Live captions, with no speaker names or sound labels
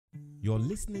You're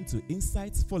listening to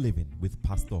Insights for Living with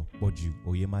Pastor Boju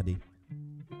Oyemade.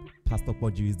 Pastor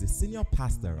Boju is the senior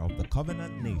pastor of the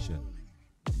Covenant Nation.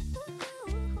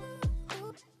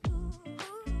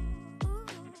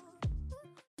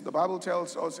 The Bible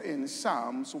tells us in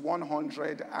Psalms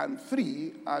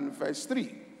 103 and verse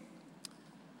 3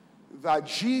 that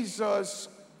Jesus,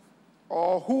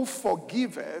 or who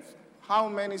forgiveth how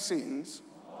many sins?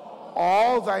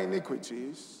 All thy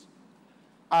iniquities,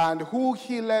 and who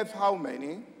healeth how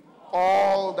many?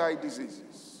 All thy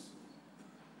diseases.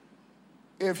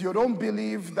 If you don't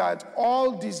believe that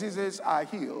all diseases are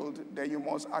healed, then you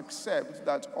must accept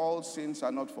that all sins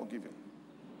are not forgiven.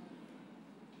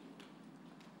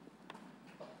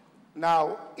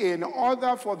 Now, in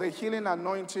order for the healing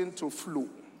anointing to flow,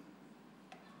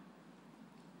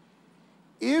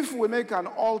 if we make an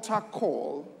altar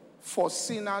call for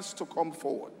sinners to come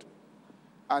forward,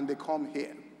 and they come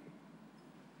here,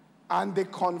 and they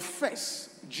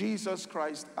confess Jesus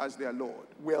Christ as their Lord,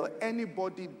 will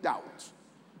anybody doubt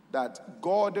that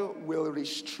God will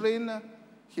restrain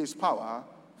his power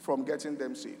from getting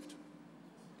them saved?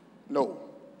 No.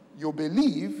 You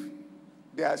believe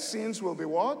their sins will be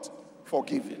what?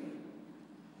 Forgiven.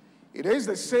 It is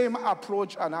the same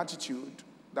approach and attitude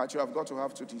that you have got to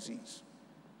have to disease.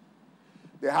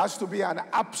 There has to be an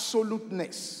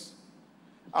absoluteness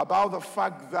about the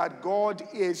fact that God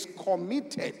is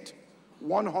committed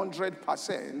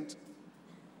 100%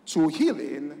 to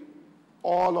healing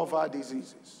all of our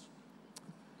diseases.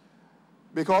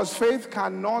 Because faith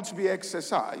cannot be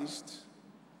exercised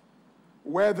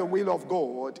where the will of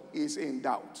God is in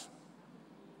doubt.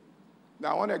 Now,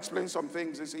 I want to explain some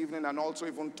things this evening and also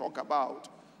even talk about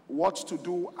what to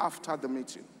do after the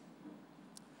meeting.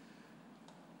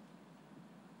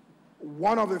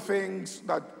 One of the things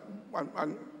that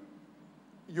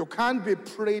you can't be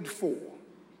prayed for,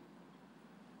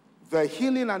 the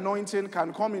healing anointing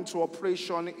can come into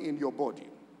operation in your body.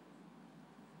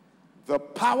 The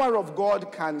power of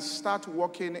God can start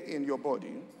working in your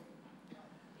body,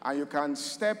 and you can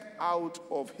step out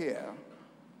of here.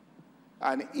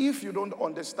 And if you don't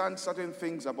understand certain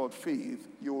things about faith,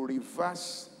 you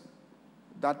reverse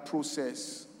that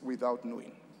process without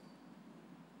knowing.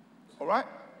 All right?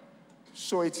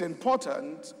 So it's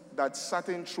important that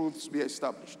certain truths be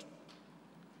established.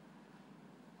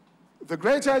 The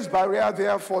greatest barrier,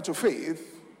 therefore, to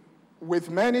faith with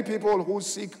many people who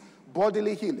seek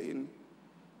bodily healing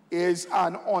is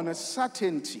an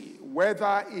uncertainty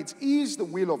whether it is the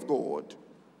will of God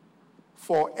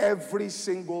for every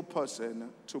single person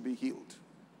to be healed.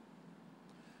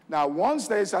 Now, once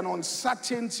there is an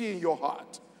uncertainty in your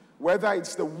heart, whether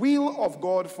it's the will of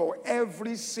God for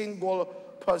every single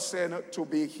person to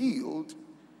be healed,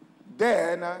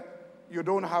 then you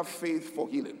don't have faith for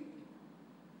healing.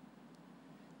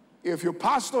 If you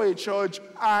pastor a church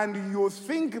and you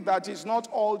think that it's not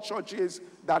all churches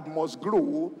that must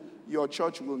grow, your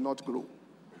church will not grow.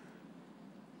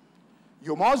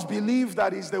 You must believe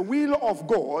that it's the will of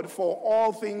God for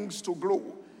all things to grow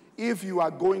if you are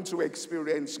going to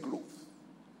experience growth.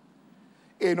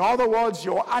 In other words,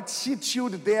 your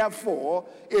attitude, therefore,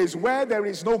 is where there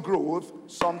is no growth,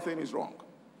 something is wrong.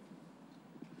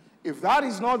 If that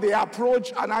is not the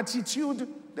approach and attitude,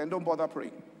 then don't bother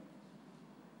praying.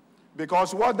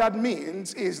 Because what that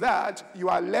means is that you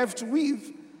are left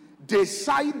with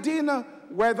deciding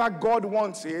whether God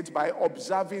wants it by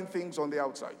observing things on the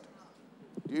outside.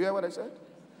 Do you hear what I said?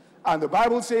 And the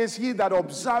Bible says, he that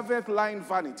observeth lying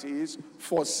vanities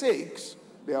forsakes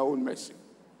their own mercy.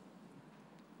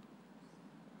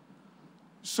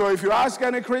 So if you ask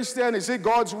any Christian, is it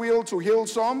God's will to heal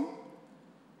some?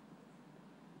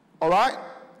 All right?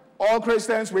 All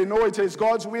Christians, we know it is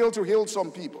God's will to heal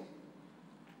some people.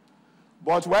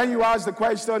 But when you ask the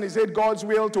question, is it God's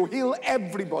will to heal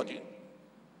everybody?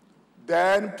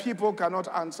 Then people cannot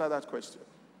answer that question.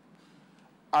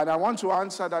 And I want to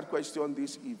answer that question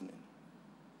this evening.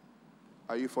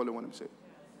 Are you following what I'm saying?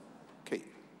 Okay.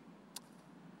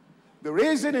 The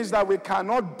reason is that we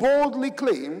cannot boldly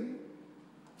claim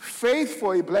faith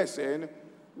for a blessing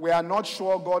we are not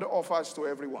sure God offers to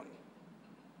everyone.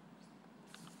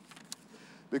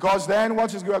 Because then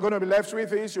what you are going to be left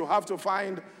with is you have to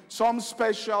find some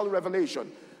special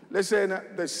revelation. Listen,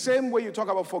 the same way you talk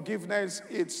about forgiveness,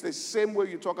 it's the same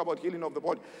way you talk about healing of the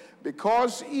body.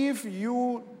 Because if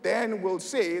you then will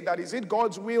say that is it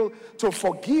God's will to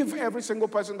forgive every single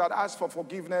person that asks for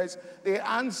forgiveness, the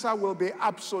answer will be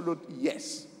absolute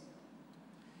yes.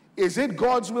 Is it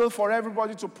God's will for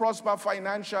everybody to prosper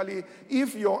financially?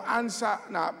 If your answer,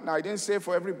 now I didn't say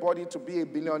for everybody to be a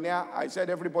billionaire, I said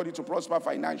everybody to prosper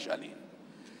financially.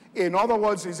 In other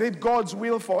words, is it God's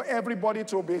will for everybody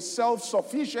to be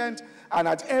self-sufficient and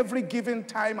at every given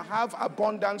time have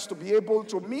abundance to be able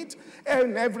to meet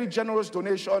and every generous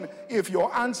donation? If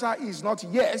your answer is not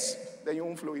yes, then you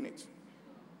won't flow in it.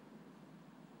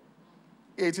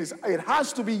 It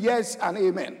has to be yes and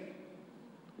amen,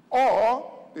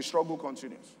 or the struggle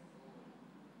continues.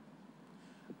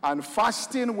 And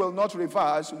fasting will not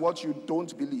reverse what you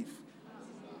don't believe.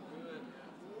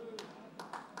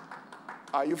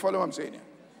 Are you following what I'm saying here?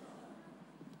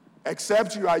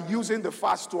 Except you are using the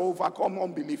fast to overcome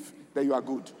unbelief, then you are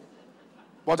good.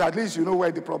 But at least you know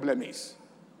where the problem is.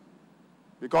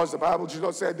 Because the Bible,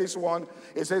 Jesus said this one,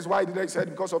 it says, why did they say?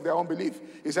 Because of their unbelief.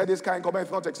 He said, this kind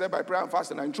cometh not except by prayer and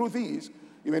fasting. And the truth is,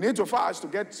 you may need to fast to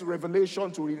get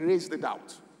revelation to erase the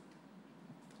doubt.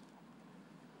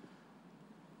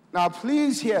 Now,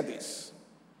 please hear this.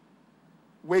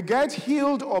 We get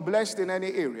healed or blessed in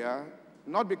any area,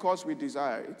 not because we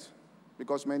desire it,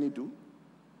 because many do.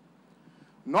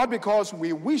 Not because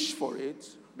we wish for it,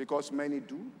 because many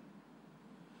do.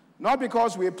 Not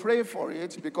because we pray for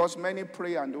it, because many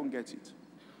pray and don't get it.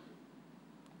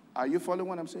 Are you following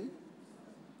what I'm saying?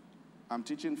 I'm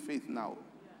teaching faith now.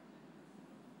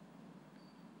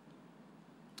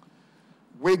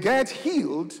 We get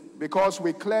healed because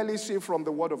we clearly see from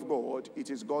the Word of God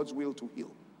it is God's will to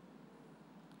heal.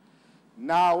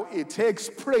 Now, it takes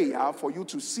prayer for you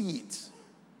to see it.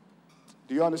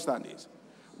 Do you understand this?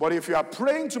 But if you are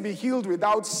praying to be healed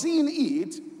without seeing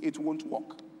it, it won't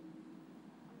work.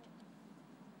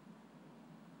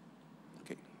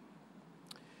 Okay.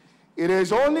 It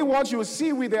is only what you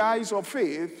see with the eyes of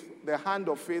faith, the hand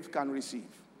of faith can receive.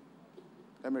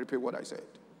 Let me repeat what I said.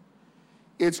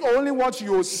 It's only what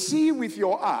you see with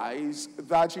your eyes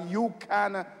that you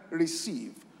can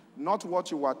receive, not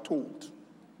what you are told.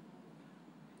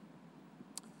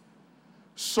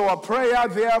 So a prayer,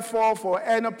 therefore, for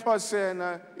any person,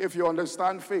 if you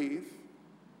understand faith,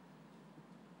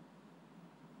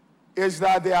 is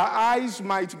that their eyes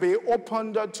might be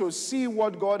opened to see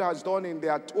what God has done in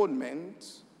the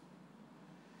atonement.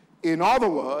 In other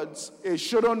words, it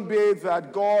shouldn't be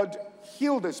that God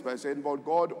healed this person, but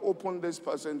God opened this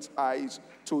person's eyes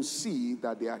to see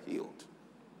that they are healed.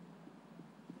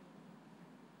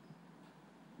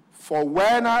 For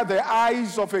when the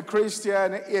eyes of a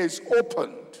Christian is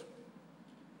opened.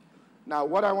 Now,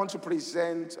 what I want to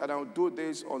present, and I'll do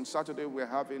this on Saturday, we're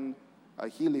having a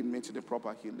healing meeting, a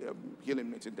proper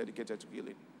healing meeting dedicated to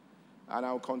healing. And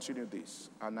I'll continue this.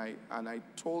 And I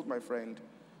told my friend,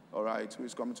 all right, who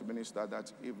is coming to minister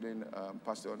that evening,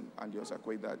 Pastor Andy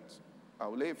Osakwe, that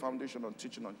I'll lay a foundation on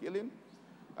teaching on healing.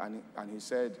 And he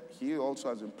said he also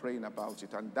has been praying about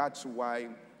it. And that's why,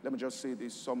 let me just say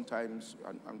this sometimes,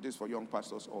 and this for young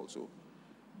pastors also.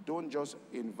 Don't just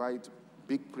invite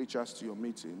big preachers to your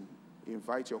meeting.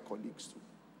 Invite your colleagues too.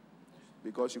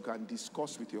 Because you can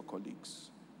discuss with your colleagues.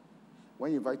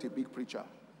 When you invite a big preacher,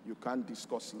 you can't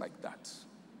discuss like that.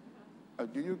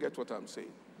 Do you get what I'm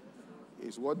saying?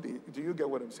 Do you get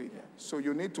what I'm saying here? So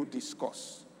you need to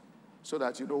discuss so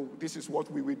that you know this is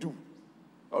what we will do.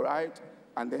 All right?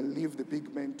 And then leave the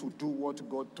big men to do what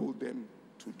God told them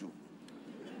to do.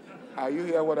 Are you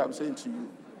hearing what I'm saying to you?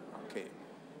 Okay.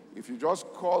 If you just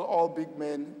call all big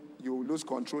men, you will lose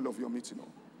control of your meeting.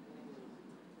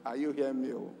 Are you hearing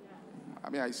me? I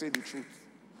mean, I say the truth.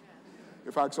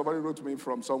 In fact, somebody wrote to me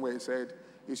from somewhere, he said,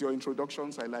 it's your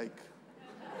introductions I like.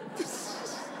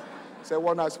 Say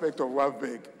one aspect of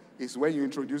WAVBEG is when you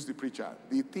introduce the preacher.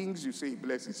 The things you say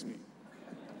blesses me.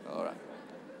 All right.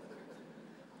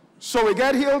 So we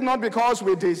get healed not because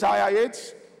we desire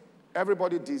it.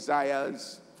 Everybody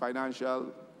desires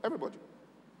financial, everybody.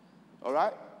 All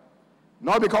right?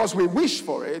 Not because we wish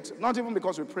for it, not even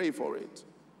because we pray for it.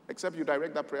 Except you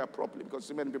direct that prayer properly, because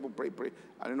so many people pray,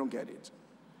 and they don't get it.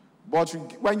 But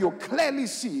when you clearly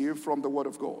see from the Word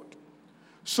of God.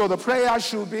 So the prayer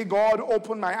should be, God,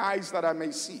 open my eyes that I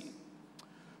may see.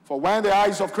 For when the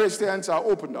eyes of Christians are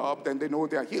opened up, then they know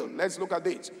they are healed. Let's look at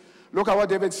this. Look at what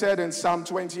David said in Psalm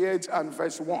 28 and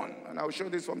verse 1. And I'll show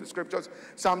this from the scriptures.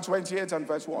 Psalm 28 and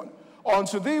verse 1.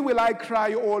 Unto thee will I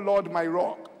cry, O Lord, my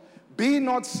rock. Be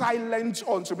not silent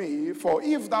unto me, for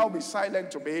if thou be silent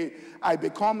to me, I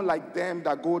become like them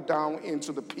that go down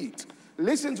into the pit.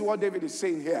 Listen to what David is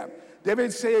saying here.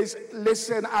 David says,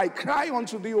 listen, I cry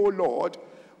unto thee, O Lord,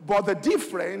 but the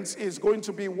difference is going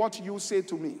to be what you say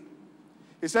to me.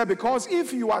 He said, because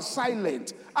if you are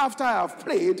silent after I have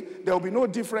prayed, there will be no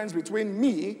difference between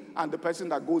me and the person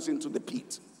that goes into the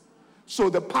pit. So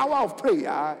the power of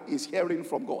prayer is hearing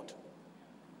from God.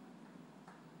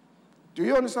 Do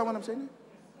you understand what I'm saying?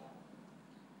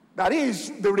 That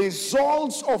is, the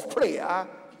results of prayer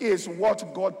is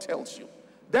what God tells you.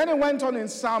 Then he went on in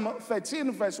Psalm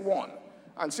 13 verse 1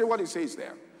 and see what he says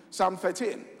there. Psalm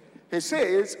 13. He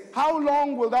says, how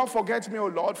long will thou forget me, O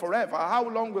Lord, forever? How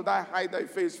long will thou hide thy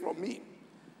face from me?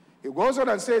 He goes on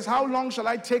and says, how long shall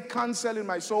I take counsel in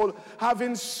my soul,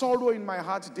 having sorrow in my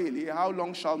heart daily? How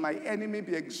long shall my enemy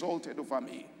be exalted over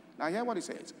me? Now hear what he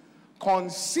says.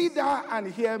 Consider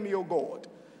and hear me, O God.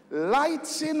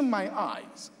 Lighten my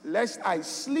eyes, lest I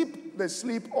sleep the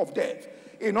sleep of death.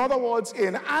 In other words,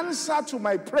 in answer to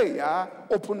my prayer,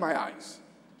 open my eyes.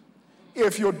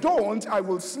 If you don't, I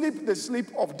will sleep the sleep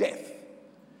of death.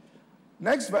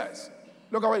 Next verse.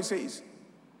 Look at what it says.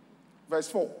 Verse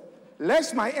 4.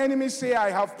 Lest my enemies say I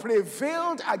have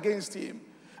prevailed against him,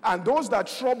 and those that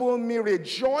trouble me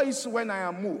rejoice when I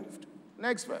am moved.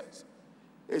 Next verse.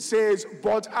 It says,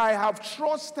 but I have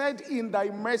trusted in thy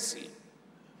mercy.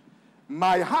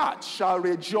 My heart shall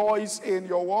rejoice in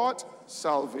your what?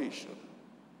 Salvation.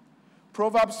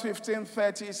 Proverbs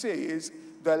 15:30 says,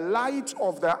 the light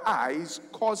of the eyes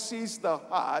causes the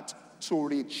heart to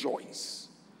rejoice.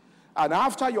 And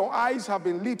after your eyes have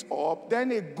been lit up,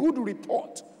 then a good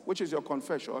report, which is your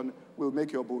confession, will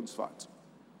make your bones fat.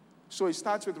 So it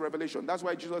starts with revelation. That's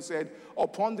why Jesus said,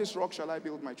 upon this rock shall I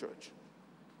build my church.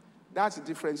 That's the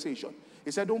differentiation.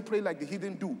 He said, don't pray like the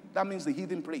heathen do. That means the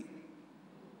heathen pray.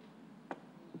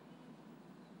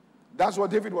 That's what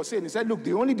David was saying. He said, look,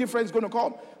 the only difference is going to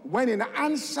come when in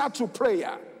answer to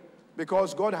prayer,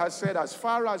 because God has said, as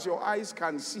far as your eyes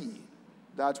can see,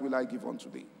 that will I give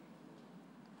unto thee.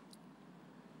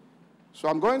 So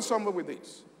I'm going somewhere with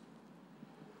this.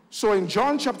 So in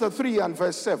John chapter 3 and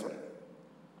verse 7,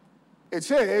 it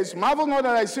says, marvel not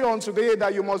that I say unto thee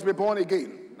that you must be born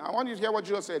again. Now I want you to hear what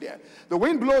Jesus said here. The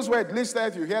wind blows where it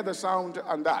listeth, you hear the sound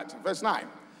and that. Verse 9,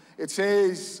 it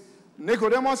says,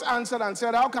 Nicodemus answered and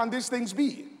said, how can these things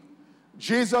be?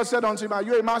 Jesus said unto him, are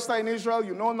you a master in Israel?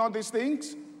 You know not these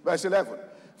things? Verse 11,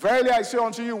 verily I say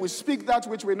unto you, we speak that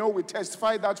which we know, we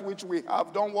testify that which we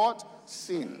have done what?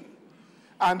 Sin.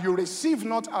 And you receive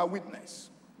not our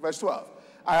witness. Verse 12,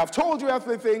 I have told you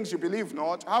earthly things, you believe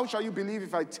not. How shall you believe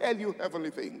if I tell you heavenly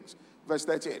things? Verse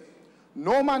 13,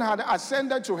 no man had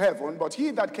ascended to heaven, but he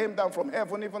that came down from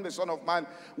heaven, even the Son of Man,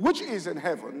 which is in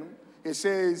heaven. It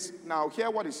says, now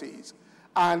hear what it says.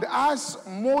 And as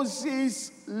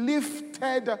Moses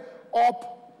lifted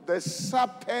up the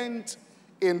serpent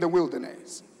in the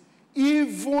wilderness,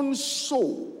 even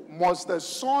so must the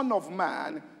Son of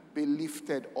Man be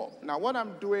lifted up. Now what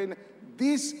I'm doing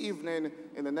this evening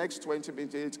in the next 20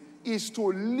 minutes is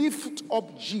to lift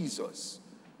up Jesus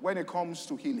when it comes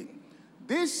to healing.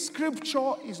 This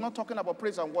scripture is not talking about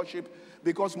praise and worship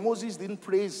because Moses didn't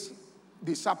praise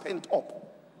the serpent up.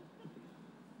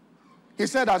 He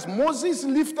said as Moses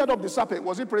lifted up the serpent,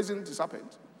 was he praising the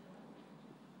serpent?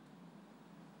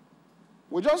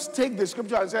 We just take the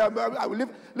scripture and say, I will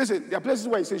lift. Listen, there are places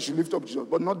where he says you lift up Jesus,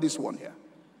 but not this one here.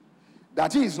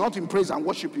 That he is not in praise and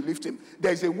worship, you lift him.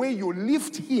 There's a way you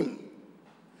lift him.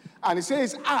 And he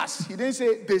says, as. He didn't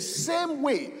say, the same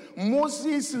way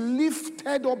Moses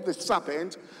lifted up the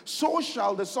serpent, so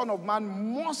shall the Son of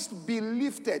Man must be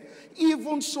lifted.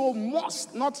 Even so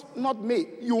must, not may.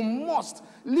 You must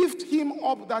lift him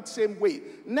up that same way.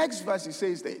 Next verse he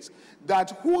says this,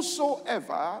 that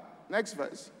whosoever, next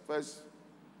verse,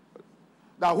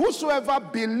 that whosoever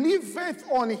believeth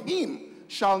on him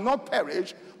shall not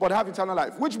perish, but have eternal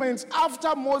life. Which means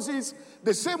after Moses,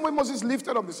 the same way Moses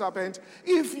lifted up the serpent,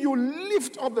 if you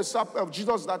lift up the serpent of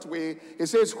Jesus that way, it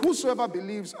says, whosoever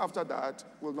believes after that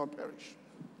will not perish.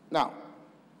 Now,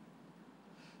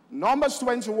 Numbers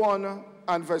 21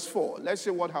 and verse 4. Let's see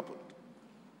what happened.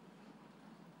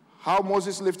 How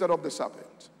Moses lifted up the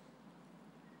serpent.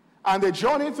 And they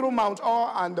journeyed through Mount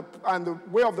Or and the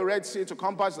way of the Red Sea to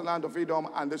compass the land of Edom,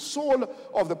 and the soul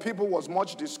of the people was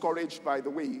much discouraged by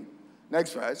the way.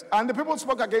 Next verse. And the people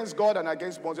spoke against God and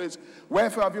against Moses.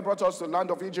 Wherefore have you brought us to the land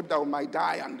of Egypt that we might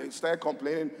die? And they started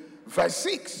complaining. Verse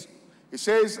 6. It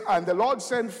says, and the Lord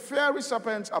sent fiery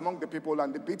serpents among the people,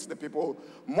 and they beat the people.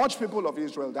 Much people of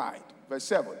Israel died. Verse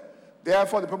 7.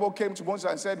 Therefore the people came to Moses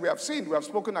and said, we have sinned, we have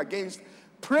spoken against.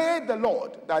 Pray the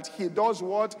Lord that he does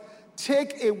what?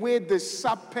 Take away the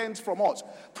serpent from us.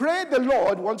 Pray the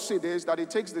Lord, want to say this, that he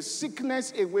takes the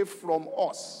sickness away from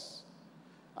us.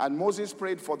 And Moses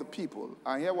prayed for the people.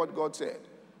 And hear what God said.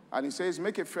 And he says,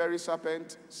 make a fiery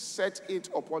serpent, set it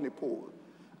upon a pole.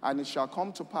 And it shall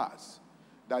come to pass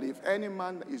that if any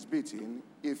man is beaten,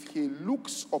 if he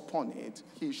looks upon it,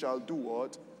 he shall do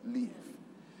what? Live.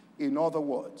 In other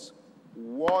words,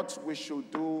 what we should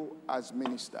do as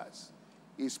ministers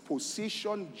is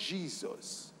position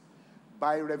Jesus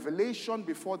by revelation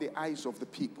before the eyes of the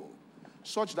people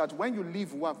such that when you leave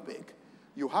Wavbeg,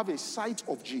 you have a sight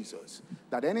of Jesus,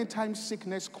 that anytime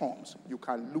sickness comes, you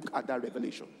can look at that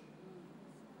revelation.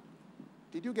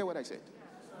 Did you get what I said?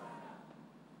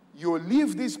 You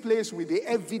leave this place with the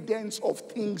evidence of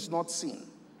things not seen,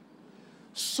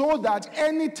 so that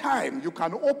anytime you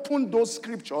can open those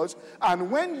scriptures,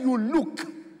 and when you look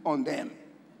on them,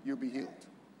 you'll be healed.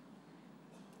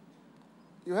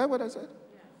 You heard what I said?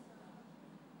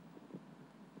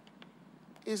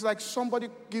 It's like somebody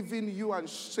giving you and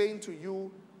saying to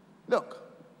you, look,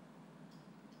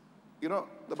 you know,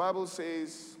 the Bible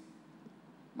says,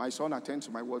 my son, attend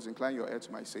to my words, incline your ear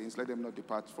to my sayings, let them not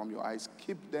depart from your eyes.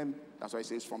 Keep them, that's why it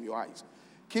says from your eyes.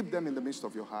 Keep them in the midst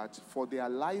of your heart, for they are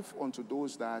life unto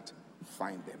those that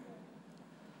find them.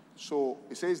 So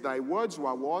it says, thy words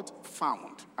were what?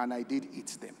 Found, and I did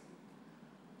eat them.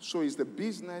 So it's the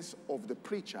business of the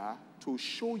preacher to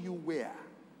show you where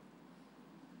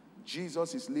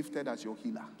Jesus is lifted as your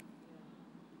healer.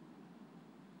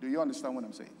 Do you understand what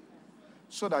I'm saying?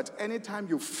 So that anytime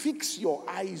you fix your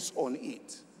eyes on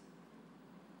it.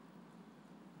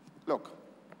 Look,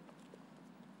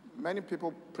 many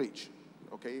people preach,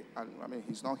 okay? And I mean,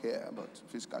 he's not here, but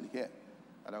physically here.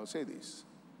 And I will say this.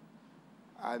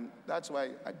 And that's why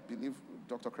I believe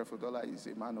Dr. Creflo-Dollar is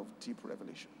a man of deep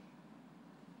revelation.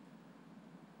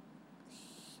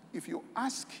 If you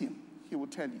ask him, he will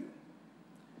tell you,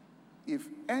 if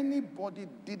anybody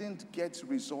didn't get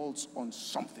results on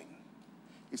something,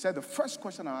 he said, the first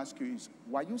question I ask you is,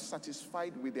 were you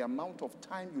satisfied with the amount of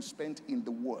time you spent in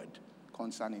the Word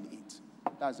concerning it?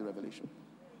 That's the revelation.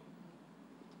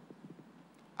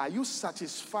 Are you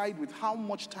satisfied with how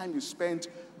much time you spent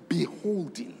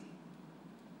beholding?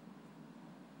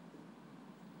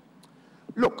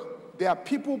 Look, there are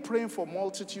people praying for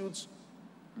multitudes.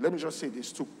 Let me just say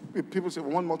this too. People say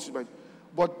one multitude,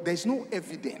 but there's no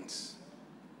evidence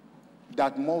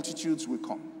that multitudes will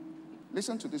come.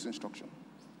 Listen to this instruction.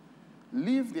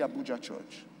 Leave the Abuja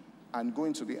church and go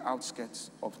into the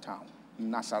outskirts of town,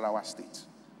 Nasarawa State.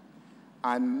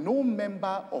 And no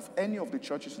member of any of the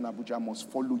churches in Abuja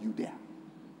must follow you there.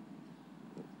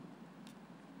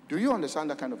 Do you understand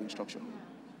that kind of instruction?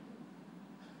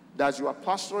 That you are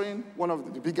pastoring one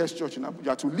of the biggest churches in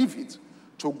Abuja, to leave it,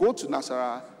 to go to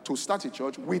Nasarawa, to start a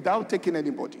church without taking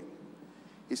anybody.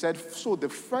 He said, so the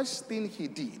first thing he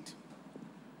did,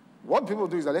 what people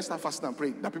do is that let's start fasting and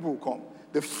praying, that people will come.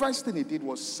 The first thing he did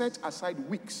was set aside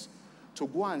weeks to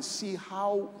go and see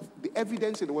how the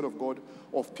evidence in the Word of God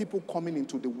of people coming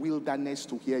into the wilderness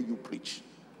to hear you preach.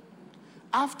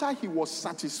 After he was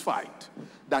satisfied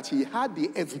that he had the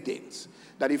evidence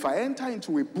that if I enter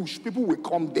into a bush, people will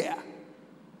come there.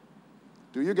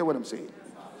 Do you get what I'm saying?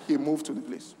 He moved to the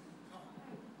place.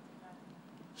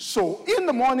 So in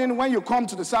the morning when you come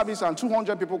to the service and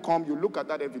 200 people come, you look at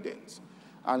that evidence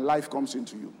and life comes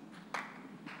into you.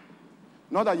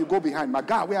 Not that you go behind. My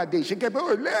God, where are they?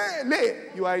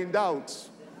 You are in doubt.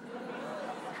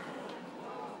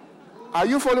 Are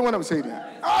you following what I'm saying here?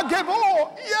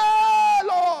 Yeah,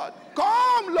 Lord.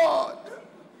 Come, Lord.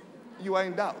 You are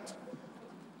in doubt.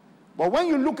 But when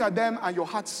you look at them and your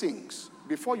heart sinks,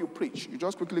 before you preach, you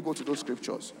just quickly go to those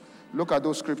scriptures. Look at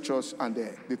those scriptures and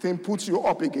the thing puts you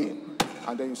up again.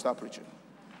 And then you start preaching.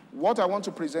 What I want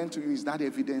to present to you is that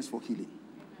evidence for healing.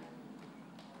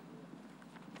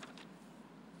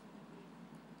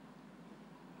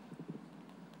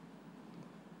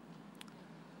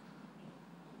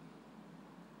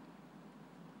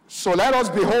 So let us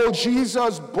behold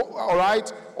Jesus, all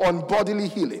right, on bodily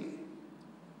healing.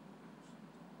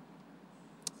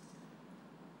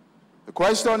 The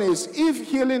question is, if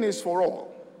healing is for all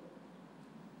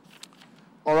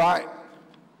right,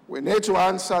 we need to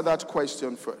answer that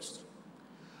question first.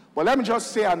 But let me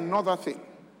just say another thing.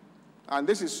 And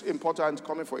this is important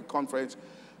coming for a conference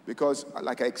because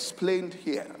like I explained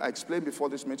here, I explained before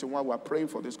this meeting while we were praying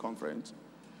for this conference,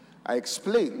 I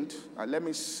explained, and let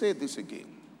me say this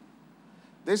again.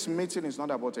 This meeting is not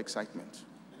about excitement.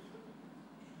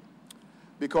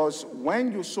 Because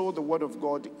when you sow the word of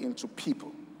God into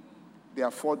people, there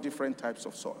are 4 different types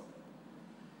of soil.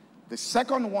 The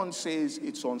second one says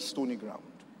it's on stony ground.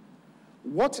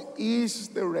 What is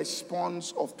the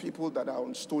response of people that are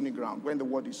on stony ground when the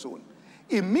word is sown?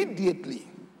 Immediately,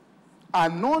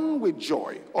 anon with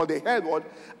joy, or the head word,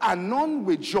 anon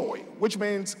with joy, which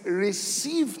means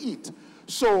receive it.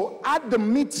 So at the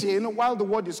meeting, while the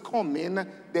word is coming,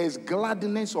 there's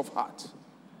gladness of heart.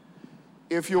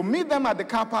 If you meet them at the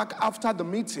car park after the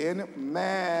meeting,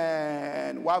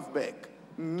 man, Wavbeg,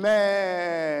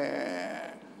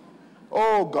 man,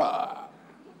 oh God,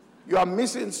 you are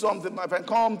missing something, my friend.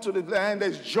 Come to the land,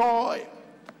 there's joy.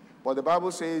 But the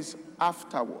Bible says,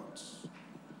 afterwards.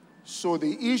 So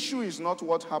the issue is not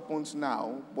what happens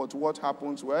now, but what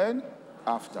happens when?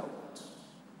 Afterwards.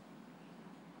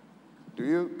 Do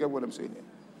you get what I'm saying here?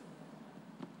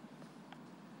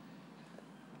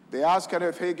 They asked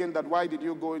Kenneth Hagin that why did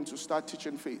you go in to start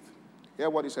teaching faith? Hear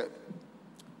what he said.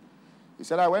 He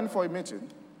said, I went for a meeting.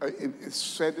 It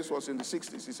said this was in the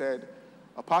 60s. He said,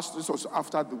 a pastor, this was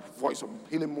after the Voice of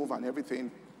Healing move and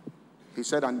everything. He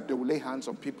said, and they will lay hands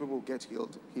on people who will get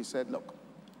healed. He said, look,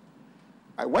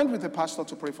 I went with a pastor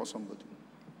to pray for somebody.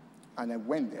 And I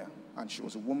went there, and she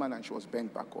was a woman, and she was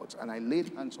bent backwards. And I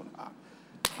laid hands on her,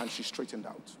 and she straightened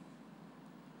out.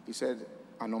 He said,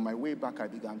 and on my way back, I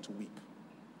began to weep.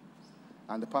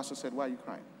 And the pastor said, why are you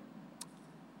crying?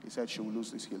 He said, she will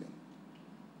lose this healing.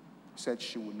 He said,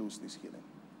 she will lose this healing.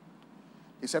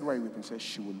 He said, why are you weeping? He said,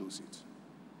 she will lose it.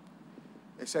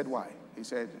 He said, why? He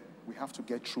said, we have to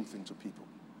get truth into people.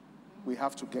 We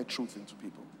have to get truth into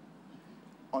people.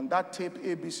 On that tape,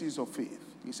 ABCs of Faith,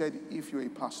 he said, if you're a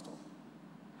pastor,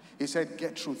 he said,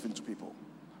 get truth into people.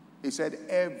 He said,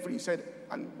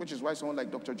 and which is why someone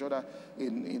like Dr. Joda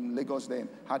in Lagos then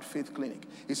had faith clinic.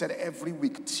 He said, every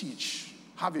week teach,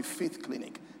 have a faith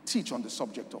clinic, teach on the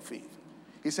subject of faith.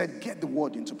 He said, get the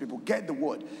word into people, get the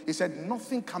word. He said,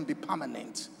 nothing can be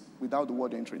permanent without the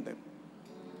word entering them.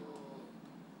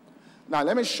 Now,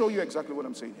 let me show you exactly what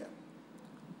I'm saying here.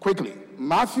 Quickly,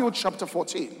 Matthew chapter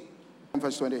 14,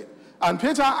 verse 28. And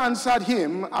Peter answered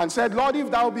him and said, Lord, if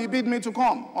thou be bid me to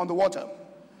come on the water.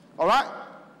 All right?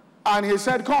 And he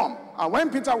said, come. And when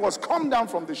Peter was come down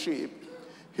from the ship,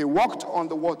 he walked on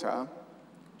the water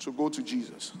to go to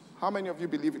Jesus. How many of you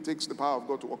believe it takes the power of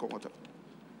God to walk on water?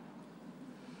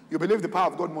 You believe the power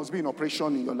of God must be in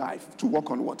operation in your life to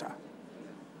walk on water.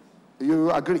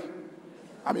 You agree?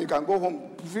 I mean, you can go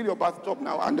home, fill your bathtub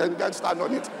now, and then get stand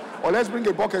on it. Or let's bring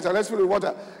a bucket and let's fill it with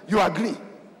water. You agree?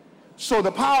 So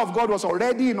the power of God was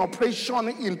already in operation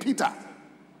in Peter.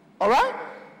 All right?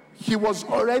 He was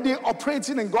already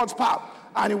operating in God's power.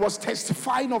 And he was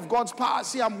testifying of God's power.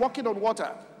 See, I'm walking on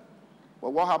water.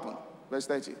 But what happened? Verse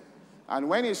 30. And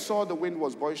when he saw the wind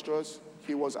was boisterous,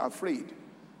 he was afraid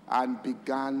and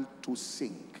began to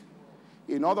sink.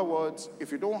 In other words,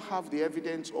 if you don't have the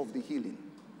evidence of the healing,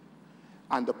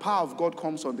 and the power of God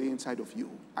comes on the inside of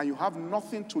you, and you have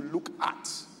nothing to look at,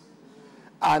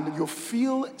 and you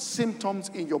feel symptoms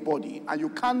in your body, and you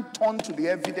can't turn to the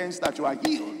evidence that you are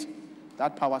healed,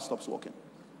 that power stops working.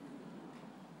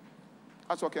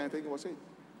 That's what Kenneth Hagin was saying.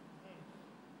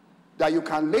 That you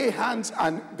can lay hands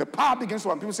and the power begins to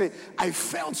work. People say, I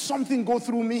felt something go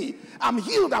through me. I'm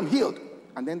healed, I'm healed.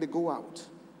 And then they go out.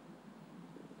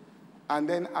 And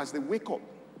then as they wake up,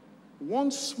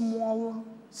 one small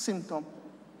symptom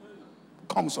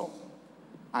comes up.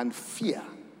 And fear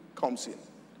comes in.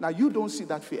 Now you don't see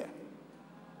that fear.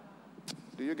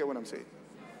 Do you get what I'm saying?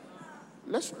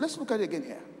 Let's look at it again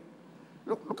here.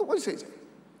 Look at what he says.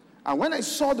 And when I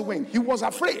saw the wind, he was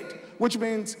afraid. Which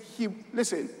means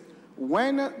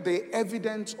when the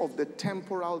evidence of the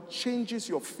temporal changes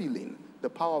your feeling, the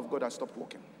power of God has stopped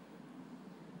working.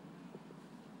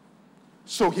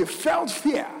 So he felt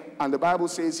fear, and the Bible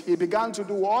says he began to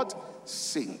do what?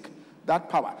 Sink. That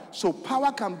power. So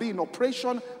power can be in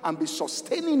operation and be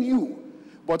sustaining you.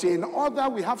 But in order,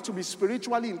 we have to be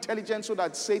spiritually intelligent so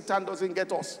that Satan doesn't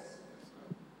get us.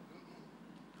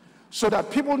 So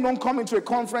that people don't come into a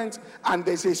conference and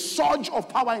there's a surge of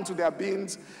power into their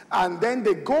beings, and then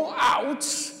they go out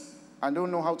and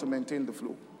don't know how to maintain the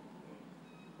flow.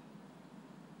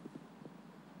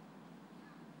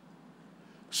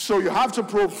 So you have to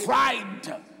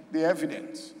provide the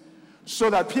evidence so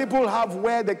that people have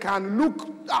where they can look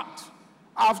at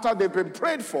after they've been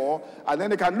prayed for, and then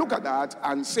they can look at that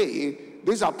and say,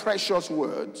 these are precious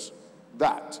words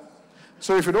that.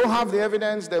 So if you don't have the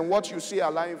evidence, then what you see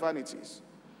are lying vanities.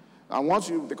 And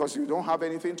because you don't have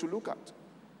anything to look at.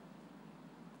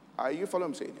 Are you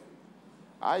following what I'm saying?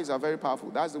 Eyes are very powerful.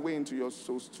 That's the way into your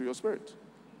soul, to your spirit.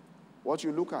 What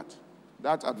you look at.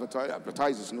 That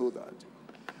advertisers know that.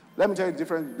 Let me tell you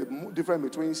the difference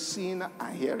between seeing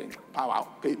and hearing. Power.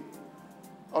 Okay.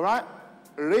 All right?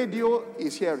 Radio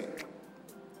is hearing.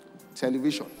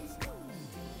 Television.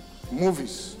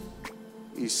 Movies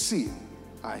is seeing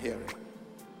and hearing.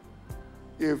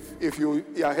 If you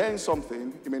are hearing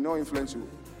something, it may not influence you.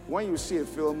 When you see a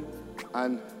film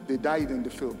and they died in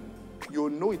the film, you'll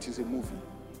know it is a movie.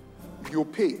 You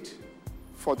paid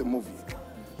for the movie.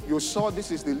 You saw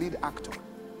this is the lead actor.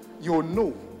 You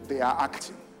know they are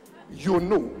acting. You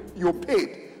know you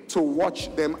paid to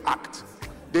watch them act.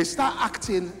 They start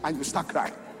acting and you start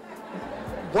crying.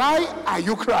 Why are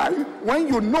you crying when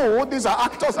you know these are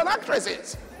actors and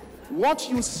actresses? What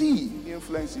you see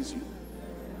influences you.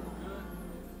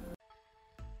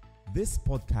 This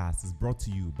podcast is brought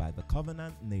to you by the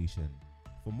Covenant Nation.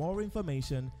 For more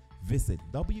information, visit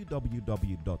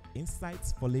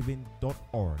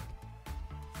www.insightsforliving.org.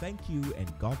 Thank you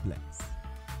and God bless.